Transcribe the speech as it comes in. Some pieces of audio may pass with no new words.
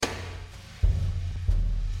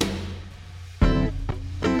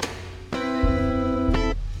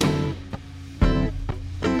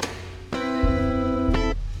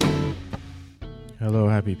Hello,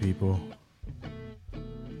 happy people.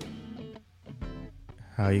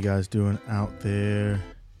 How you guys doing out there?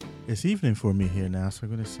 It's evening for me here now, so I'm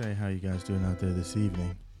going to say how you guys doing out there this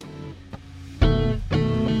evening.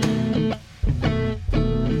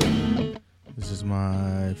 This is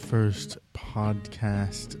my first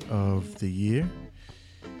podcast of the year.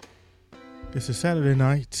 It's a Saturday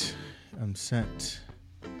night. I'm sat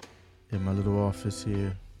in my little office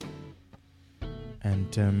here.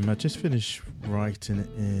 And I just finished writing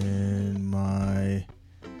in my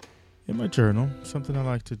journal, something I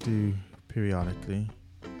like to do periodically.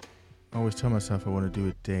 I always tell myself I want to do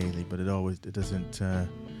it daily, but it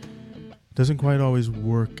doesn't quite always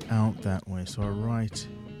work out that way. So I write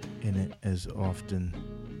in it as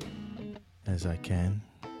often as I can.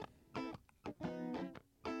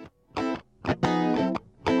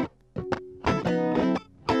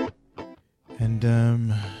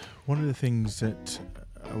 And one of the things that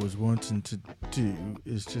I was wanting to do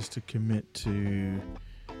is just to commit to,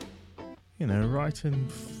 writing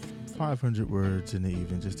 500 words in the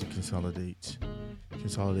evening, just to consolidate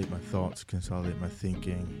my thoughts, consolidate my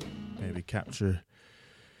thinking, maybe capture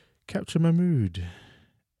my mood,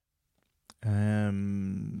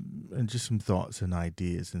 and just some thoughts and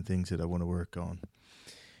ideas and things that I want to work on.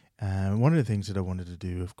 One of the things that I wanted to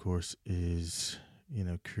do, of course, is,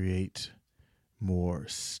 create more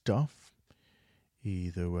stuff,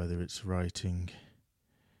 either whether it's writing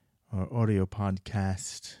or audio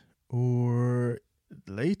podcast, or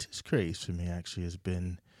the latest craze for me actually has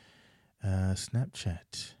been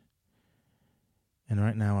Snapchat. And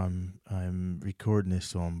right now I'm recording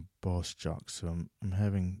this on Boss Jock, so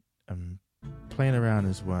I'm playing around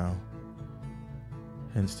as well,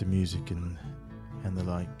 hence the music and the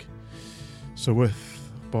like. So with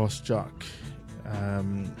Boss Jock,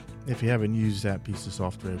 if you haven't used that piece of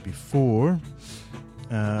software before,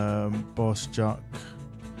 Boss Jock,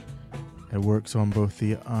 it works on both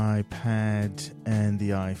the iPad and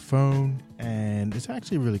the iPhone, and it's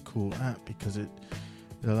actually a really cool app because it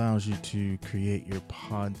allows you to create your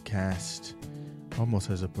podcast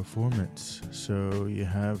almost as a performance. So you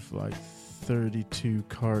have like 32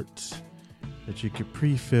 carts that you could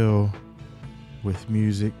pre-fill with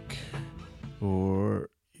music or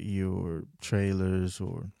your trailers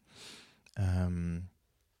or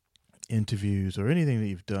interviews or anything that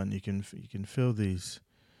you've done. You can fill these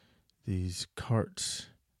carts,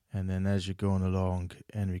 and then as you're going along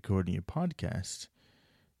and recording your podcast,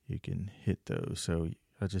 you can hit those. So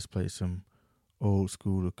I'll just play some old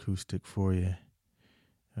school acoustic for you.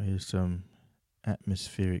 Here's some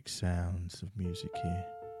atmospheric sounds of music here.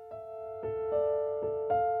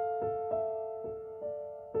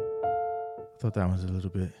 I thought that was a little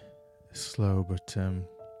bit slow, but some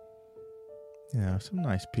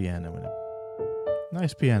nice piano in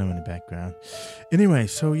the background. Anyway,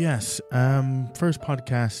 so yes, first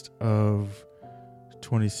podcast of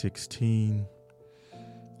 2016.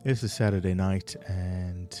 It's a Saturday night,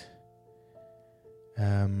 and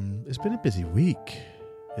it's been a busy week.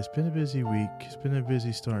 It's been a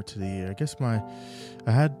busy start to the year. I guess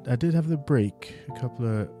I did have the break, a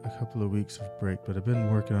couple of weeks of break, but I've been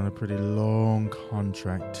working on a pretty long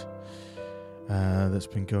contract that's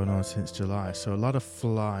been going on since July. So a lot of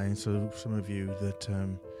flying. So some of you that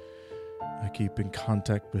I keep in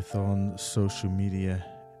contact with on social media,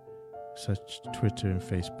 such Twitter and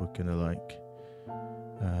Facebook and the like,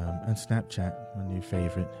 and Snapchat, my new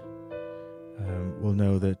favorite, will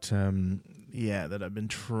know that that I've been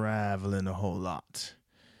traveling a whole lot.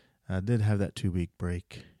 I did have that 2-week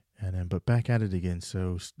break, but back at it again.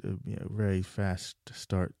 So very fast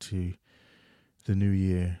start to the new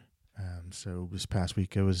year. So this past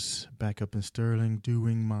week I was back up in Stirling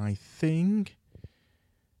doing my thing,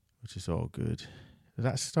 which is all good.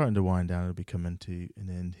 That's starting to wind down. It'll be coming to an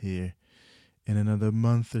end here in another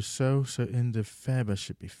month or so. So end of Feb I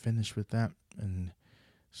should be finished with that. And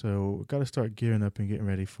so we've got to start gearing up and getting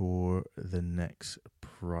ready for the next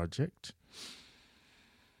project.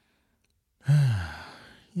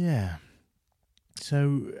 Yeah.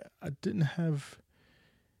 So I didn't have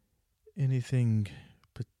anything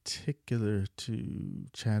particular to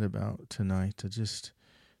chat about tonight. I just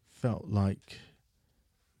felt like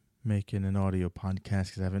making an audio podcast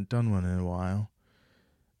because I haven't done one in a while.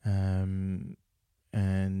 And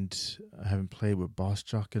I haven't played with Boss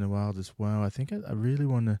Jock in a while as well. I think I really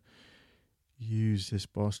want to use this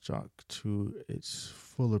Boss Jock to its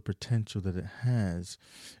fuller potential that it has.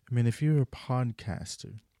 I mean, if you're a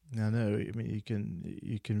podcaster, you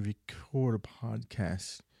can record a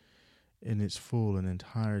podcast in its full and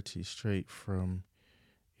entirety straight from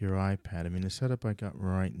your iPad. I mean, the setup I got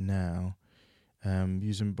right now,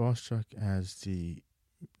 using Boss Truck as the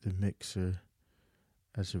mixer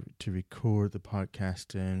to record the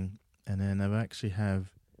podcast in, and then I actually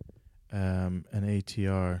have an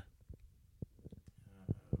ATR.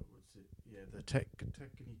 What's it? Yeah, the Technica.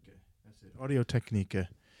 That's it. Audio Technica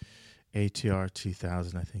ATR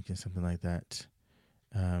 2000, I think, is something like that.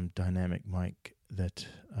 Dynamic mic that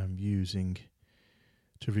I'm using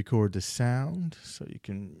to record the sound, so you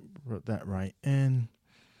can put that right in,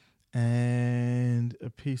 and a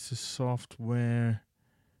piece of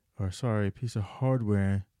a piece of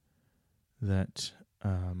hardware that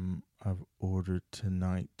I've ordered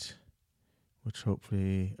tonight, which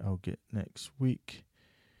hopefully I'll get next week,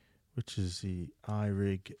 which is the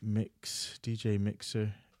iRig Mix DJ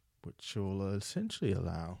mixer, which will essentially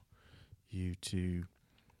allow you to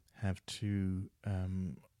have two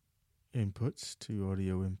audio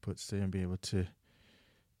inputs there, and be able to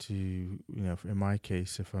in my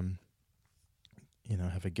case, if I'm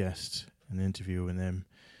have a guest, an interview with them,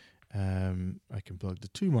 I can plug the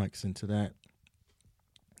two mics into that.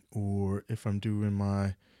 Or if I'm doing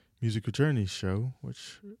my Musical Journey show,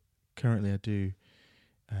 which currently I do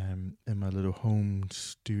in my little home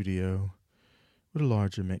studio with a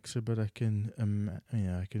larger mixer, but I can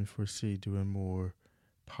I can foresee doing more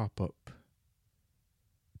pop-up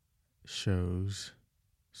shows,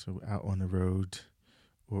 so out on the road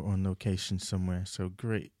or on location somewhere. So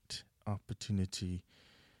great opportunity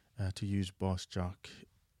to use Boss Jock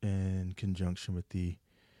in conjunction with the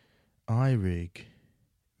iRig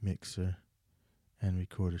mixer and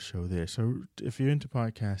record a show there. So if you're into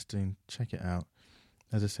podcasting, check it out.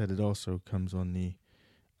 As I said, it also comes on the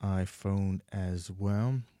iPhone as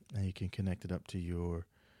well, and you can connect it up to your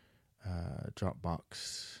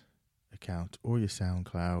Dropbox account or your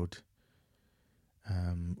SoundCloud,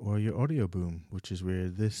 or your Audio Boom, which is where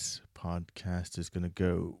this podcast is going to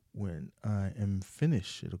go when I am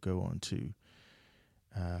finished. It'll go on to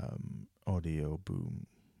Audio Boom.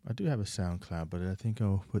 I do have a SoundCloud, but I think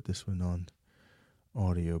I'll put this one on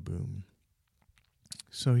Audio Boom.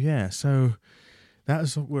 So that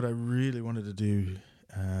is what I really wanted to do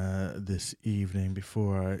this evening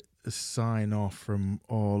before I sign off from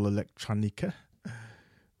all electronica,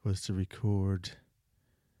 was to record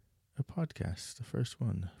a podcast, the first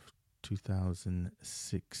one,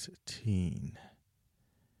 2016.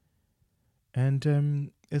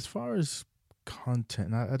 And as far as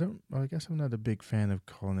content, I guess I'm not a big fan of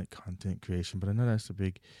calling it content creation, but I know that's a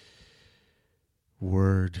big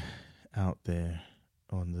word out there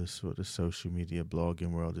on the sort of social media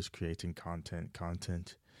blogging world, is creating content.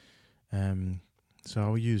 So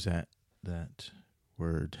I'll use that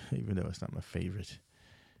word, even though it's not my favorite.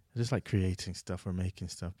 I just like creating stuff or making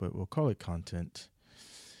stuff, but we'll call it content.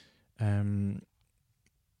 I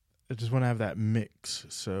just want to have that mix.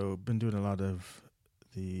 So I've been doing a lot of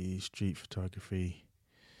the street photography,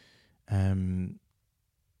 have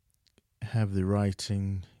the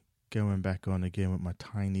writing, going back on again with my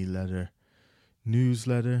Tiny Letter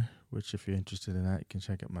newsletter, which if you're interested in that, you can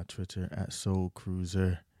check out my Twitter at Soul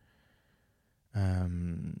Cruiser.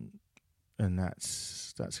 And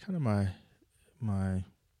that's kind of my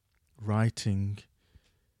writing,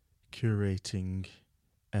 curating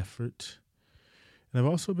effort. And I've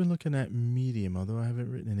also been looking at Medium, although I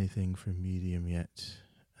haven't written anything for Medium yet.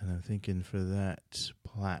 And I'm thinking for that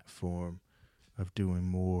platform of doing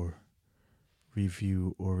more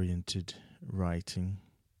review-oriented writing.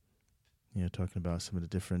 Talking about some of the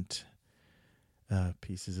different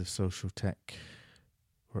pieces of social tech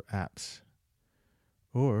or apps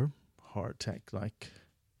or hard tech like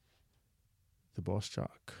the Boss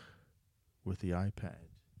Jock with the iPad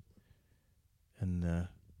and the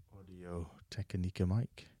Audio Technica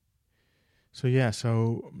mic. So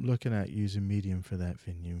I'm looking at using Medium for that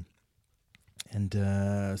venue. And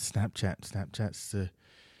Snapchat's the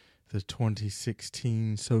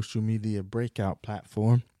 2016 social media breakout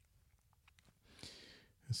platform.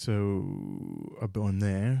 So I've been on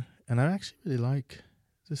there, and I actually really like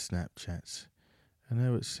the Snapchats. I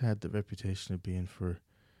know it's had the reputation of being for,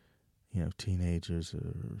 teenagers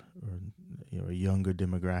or a younger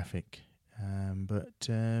demographic. But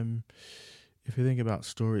if you think about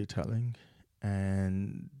storytelling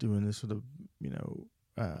and doing this sort of,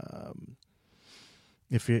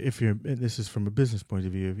 if you're this is from a business point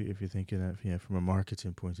of view, if you're thinking of, from a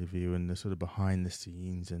marketing point of view and the sort of behind the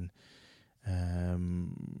scenes, and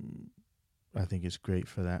I think it's great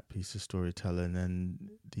for that piece of storytelling and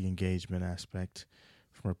the engagement aspect.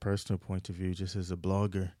 From a personal point of view, just as a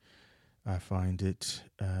blogger, I find it's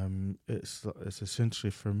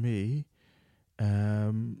essentially for me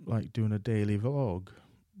like doing a daily vlog,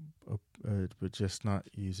 but just not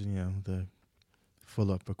using the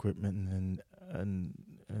full up equipment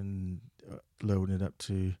and loading it up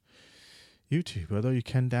to YouTube. Although you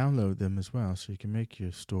can download them as well, so you can make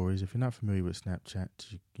your stories. If you're not familiar with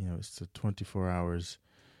Snapchat, you know it's the 24 hours,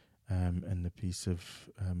 and the piece of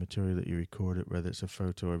material that you recorded, whether it's a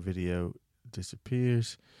photo or video,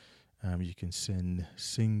 disappears. You can send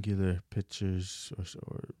singular pictures or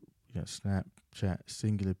Snapchat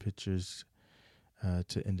singular pictures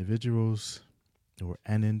to individuals or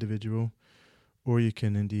an individual, or you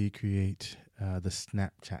can indeed create the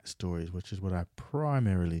Snapchat stories, which is what I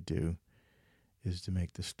primarily do, is to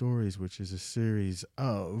make the stories, which is a series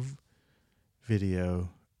of video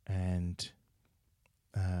and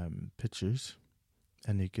pictures,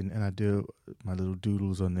 and I do my little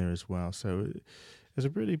doodles on there as well. So it's a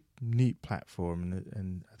pretty neat platform,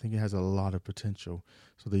 and I think it has a lot of potential.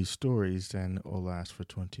 So these stories then all last for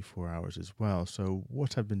 24 hours as well. So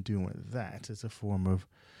what I've been doing with that is a form of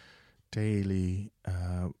daily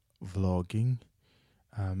vlogging.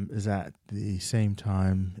 Is at the same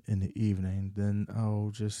time in the evening, then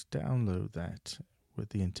I'll just download that with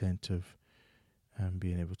the intent of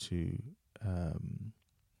being able to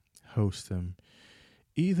host them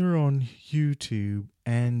either on YouTube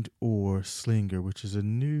and or Slinger, which is a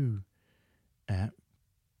new app.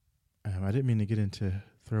 I didn't mean to get into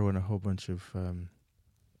throwing a whole bunch of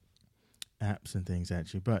apps and things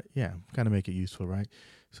at you, but yeah, kind of make it useful, right?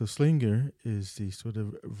 So Slinger is the sort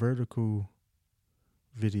of vertical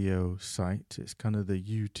video site. It's kind of the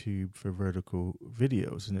YouTube for vertical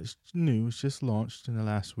videos, and it's new. It's just launched in the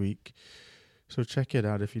last week, so check it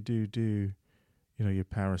out. If you do your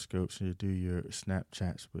Periscopes and you do your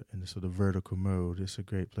Snapchats, but in the sort of vertical mode, it's a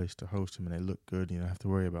great place to host them, and they look good. You don't have to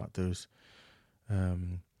worry about those,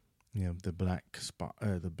 the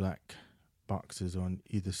black boxes on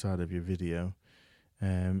either side of your video.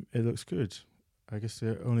 It looks good. I guess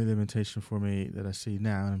the only limitation for me that I see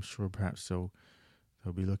now, and I'm sure perhaps they'll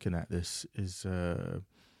be looking at this, is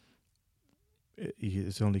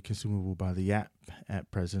it's only consumable by the app at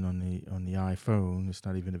present on the iPhone. It's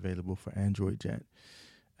not even available for Android yet,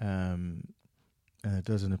 and it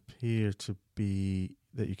doesn't appear to be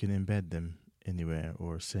that you can embed them anywhere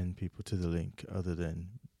or send people to the link other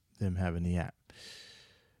than them having the app.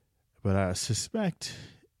 But I suspect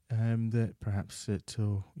that perhaps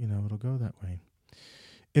it'll go that way.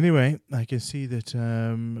 Anyway, I can see that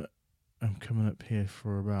I'm coming up here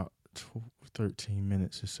for about 13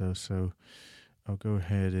 minutes or so. So I'll go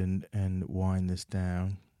ahead and wind this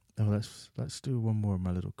down. Oh, let's do one more of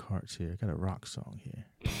my little carts here. I got a rock song here.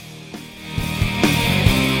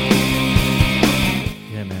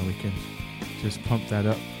 Yeah, man, we can just pump that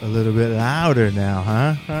up a little bit louder now,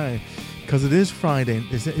 huh? All right. Because it is Friday.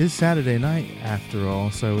 It is Saturday night after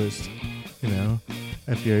all. So it's,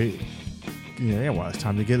 if you're, it's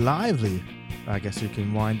time to get lively. I guess you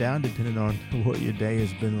can wind down depending on what your day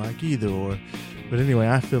has been like either or. But anyway,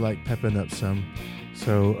 I feel like pepping up some.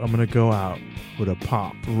 So I'm going to go out with a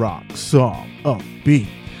pop rock song. Upbeat.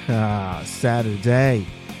 Saturday.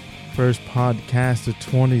 First podcast of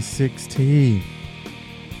 2016.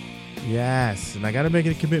 Yes. And I got to make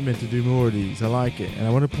a commitment to do more of these. I like it. And I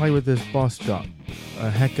want to play with this Boss Drop a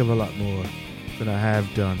heck of a lot more than I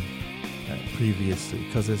have done previously.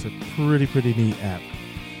 Because it's a pretty neat app.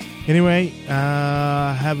 Anyway,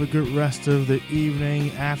 have a good rest of the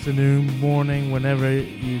evening, afternoon, morning, whenever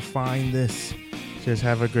you find this. Just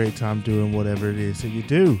have a great time doing whatever it is that you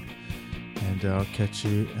do. And I'll catch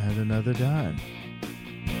you at another time.